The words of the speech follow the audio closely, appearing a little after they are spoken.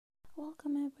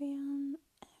Welcome everyone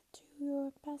to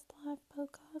your Best Life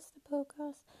podcast, the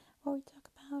podcast where we talk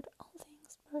about all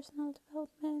things personal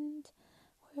development.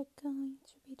 We're going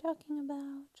to be talking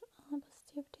about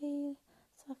positivity,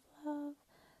 self-love,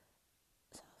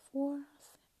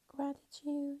 self-worth,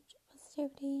 gratitude,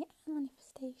 positivity, and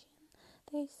manifestation.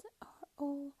 These are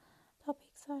all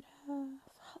topics that have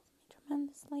helped me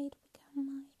tremendously to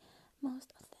become my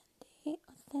most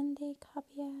authentic,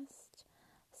 happiest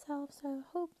self. So I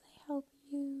hope they help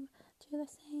you do the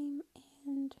same.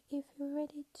 And if you're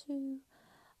ready to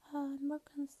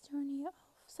embark on this journey of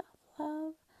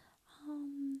self-love,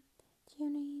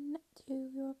 tune in to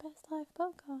your Best Life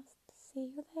podcast. See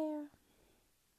you there.